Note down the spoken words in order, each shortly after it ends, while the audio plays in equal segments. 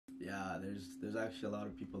there's actually a lot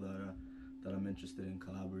of people that I'm interested in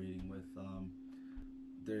collaborating with.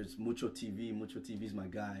 There's Mucho TV. Mucho TV is my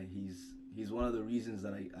guy. He's one of the reasons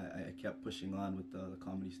that I kept pushing on with the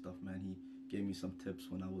comedy stuff, man. He gave me some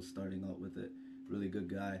tips when I was starting out with it. Really good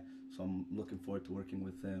guy. So I'm looking forward to working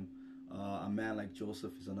with him. A man like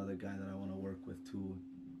Joseph is another guy that I want to work with too,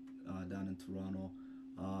 down in Toronto.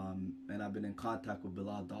 And I've been in contact with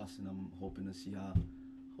Bilal Dawson. I'm hoping to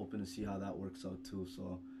see how that works out too.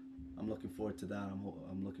 So I'm looking forward to that.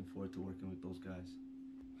 I'm looking forward to working with those guys.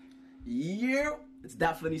 Yeah, it's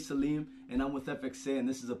DatFunnySalim, and I'm with Effxayy, and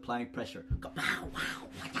this is Applying Pressure.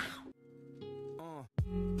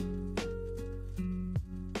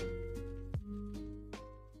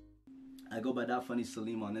 I go by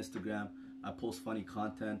DatFunnySalim on Instagram. I post funny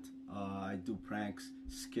content. I do pranks,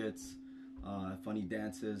 skits, funny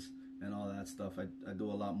dances, and all that stuff. I do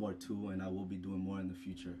a lot more too, and I will be doing more in the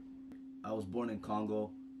future. I was born in Congo.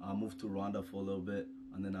 I moved to Rwanda for a little bit,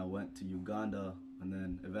 and then I went to Uganda, and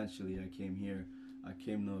then eventually I came here. I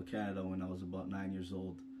came to Canada when I was about 9 years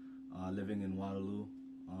old, living in Waterloo,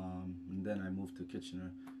 and then I moved to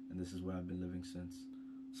Kitchener, and this is where I've been living since.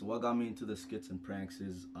 So what got me into the skits and pranks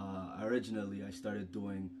is originally I started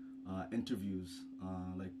doing interviews,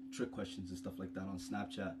 like trick questions and stuff like that on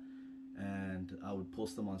Snapchat, and I would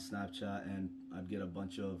post them on Snapchat, and I'd get a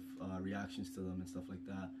bunch of reactions to them and stuff like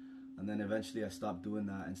that. And then eventually I stopped doing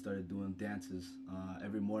that and started doing dances.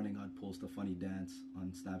 Every morning I'd post a funny dance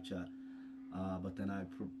on Snapchat, but then I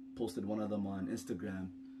posted one of them on Instagram,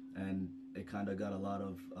 and it kind of got a lot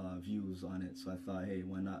of views on it. So I thought, hey,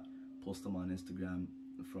 why not post them on Instagram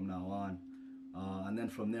from now on? And then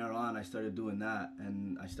from there on I started doing that,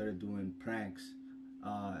 and I started doing pranks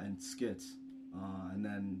and skits, and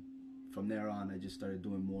then from there on I just started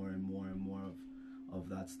doing more and more and more of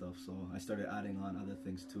that stuff. So I started adding on other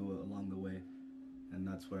things too along the way, and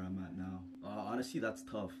that's where I'm at now. Honestly, that's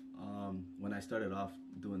tough. When I started off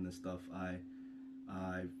doing this stuff, I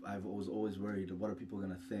was always worried, what are people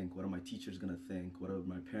gonna think? What are my teachers gonna think? What are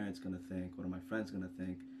my parents gonna think? What are my friends gonna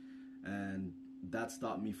think? And that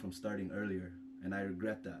stopped me from starting earlier, and I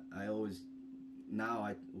regret that.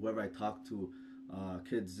 Whoever I talk to,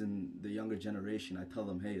 kids in the younger generation, I tell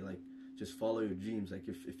them, hey, like, just follow your dreams. Like,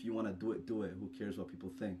 if you want to do it, do it. Who cares what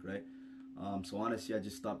people think, right? So honestly, I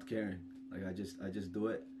just stopped caring. Like, I just do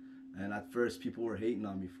it. And at first, people were hating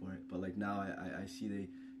on me for it, but like now I see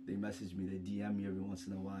they message me, they DM me every once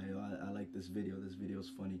in a while. I like this video. This video's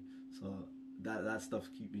funny. So that stuff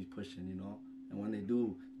keep me pushing, you know. And when they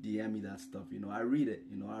do DM me that stuff, you know, I read it,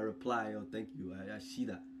 you know, I reply, oh, thank you. I see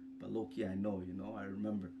that. But low-key, I know, you know, I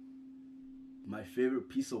remember. My favorite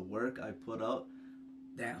piece of work I put out,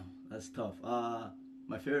 damn, that's tough.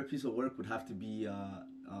 My favorite piece of work would have to be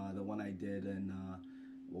the one I did in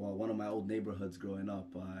one of my old neighborhoods growing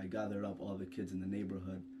up. I gathered up all the kids in the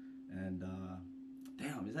neighborhood, and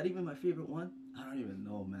damn, is that even my favorite one? I don't even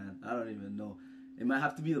know, man. I don't even know. It might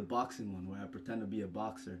have to be the boxing one where I pretend to be a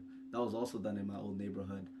boxer. That was also done in my old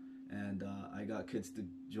neighborhood, and I got kids to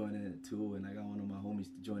join in it too, and I got one of my homies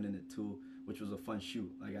to join in it too, which was a fun shoot.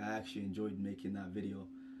 Like, I actually enjoyed making that video.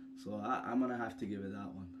 So I'm gonna have to give it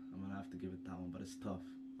that one. But it's tough.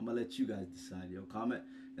 I'm gonna let you guys decide. Yo, comment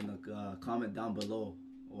in the comment down below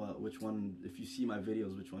which one, if you see my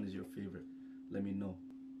videos, which one is your favorite. Let me know.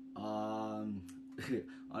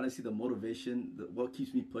 Honestly, the motivation, what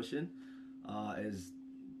keeps me pushing, is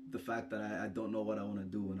the fact that I don't know what I want to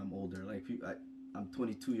do when I'm older. Like, I'm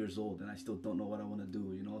 22 years old and I still don't know what I want to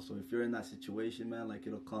do, you know. So if you're in that situation, man, like,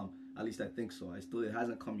 it'll come. At least I think so. It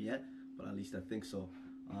hasn't come yet, but at least I think so.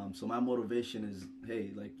 So my motivation is,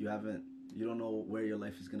 hey, like, you don't know where your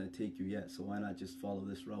life is gonna take you yet, so why not just follow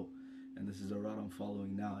this route? And this is the route I'm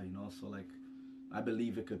following now, you know. So, like, I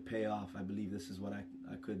believe it could pay off. I believe this is what I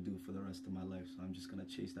could do for the rest of my life. So I'm just gonna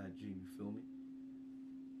chase that dream. You feel me?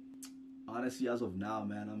 Honestly, as of now,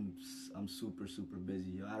 man, I'm super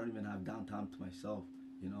busy. I don't even have downtime to myself,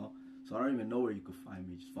 you know. So I don't even know where you could find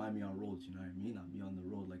me. Just find me on roads, you know what I mean? I'll be on the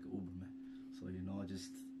road like an Uber man. So, you know,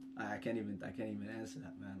 just I can't even answer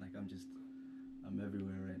that, man. Like, I'm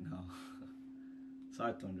everywhere right now. It's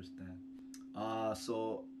hard to understand.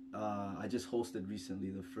 I just hosted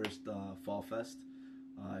recently the first Fall Fest.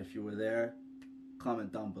 If you were there,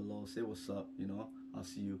 comment down below, say what's up, you know, I'll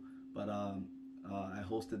see you. But I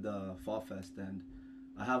hosted the Fall Fest, and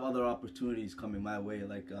I have other opportunities coming my way.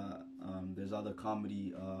 Like, there's other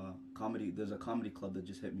there's a comedy club that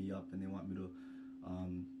just hit me up, and they want me to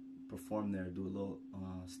perform there, do a little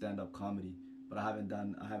stand-up comedy. But I haven't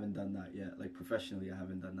done that yet. Like, professionally, I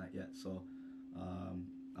haven't done that yet. So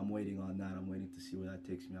I'm waiting on that. I'm waiting to see where that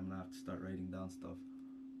takes me. I'm gonna have to start writing down stuff.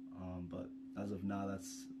 But as of now,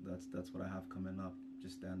 that's what I have coming up.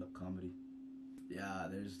 Just stand-up comedy. Yeah,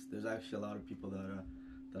 there's actually a lot of people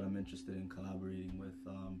that I'm interested in collaborating with.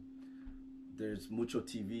 There's Mucho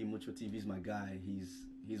TV. Mucho TV is my guy.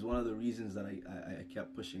 He's one of the reasons that I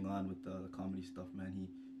kept pushing on with the comedy stuff, man. He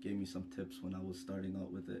gave me some tips when I was starting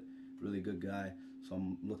out with it. Really good guy. So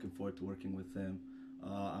I'm looking forward to working with him.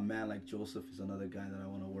 A man like Joseph is another guy that I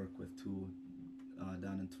want to work with too,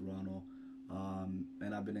 down in Toronto.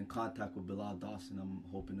 And I've been in contact with Bilal Dawson. I'm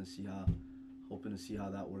hoping to see how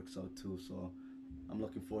that works out too. So I'm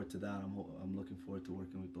looking forward to that. I'm looking forward to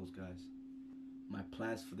working with those guys. My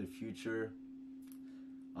plans for the future.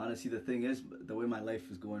 Honestly, the thing is, the way my life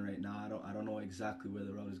is going right now, I don't know exactly where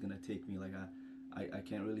the road is gonna take me. Like I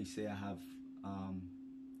can't really say I have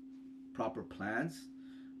proper plans,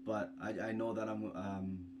 but I know that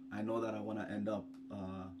I know that I want to end up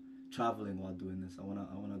traveling while doing this. I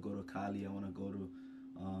wanna go to Cali. I wanna go to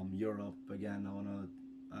Europe again.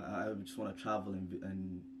 I just wanna travel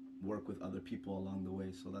and work with other people along the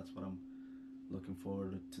way. So that's what I'm looking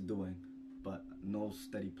forward to doing, but no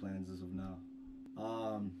steady plans as of now.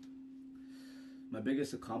 My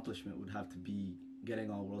biggest accomplishment would have to be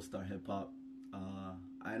getting on WorldStar Hip Hop.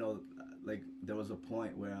 I know, like, there was a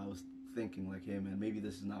point where I was thinking, like, hey man, maybe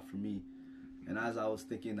this is not for me. And as I was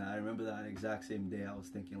thinking that, I remember that exact same day I was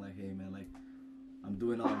thinking, like, hey man, like, I'm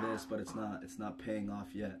doing all this, but it's not paying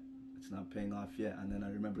off yet. It's not paying off yet. And then I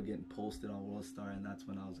remember getting posted on WorldStar, and that's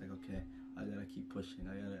when I was like, okay, I gotta keep pushing.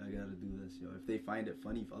 I gotta do this, yo. If they find it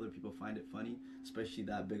funny, if other people find it funny, especially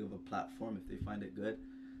that big of a platform, if they find it good,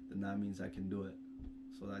 then that means I can do it.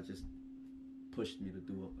 So that just pushed me to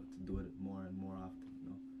do it more and more often, you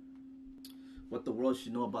know. What the world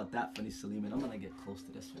should know about DatFunnySalim, and I'm gonna get close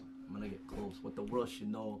to this one. I'm gonna get close. What the world should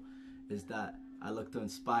know is that I look to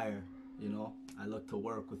inspire, you know. I look to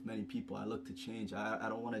work with many people. I look to change. I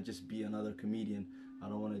don't want to just be another comedian. I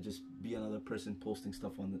don't want to just be another person posting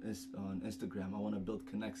stuff on Instagram. I want to build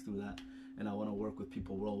connects through that, and I want to work with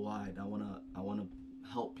people worldwide. I want to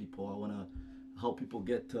help people. I want to help people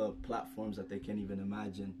get to platforms that they can't even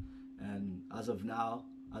imagine. And as of now,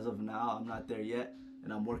 I'm not there yet,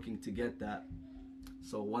 and I'm working to get that.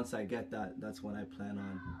 So once I get that, that's when I plan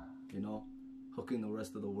on, you know, hooking the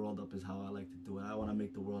rest of the world up is how I like to do it. I want to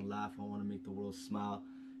make the world laugh. I want to make the world smile,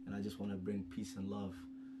 and I just want to bring peace and love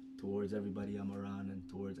towards everybody I'm around and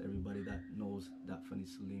towards everybody that knows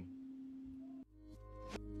DatFunnySalim.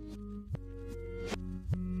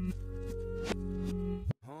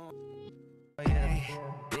 Hey,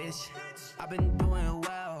 bitch, I've been doing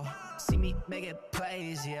well. See me making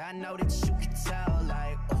plays, yeah, I know that you can tell.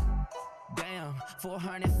 Like, oh, damn,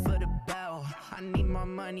 400 for the bell. I need my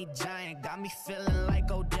money, giant, got me feeling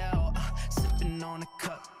like Odell. Sipping on a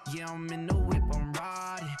cup, yeah, I'm in the whip, I'm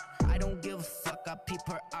riding. I don't give a fuck, I peep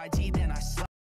her IG, then I slide.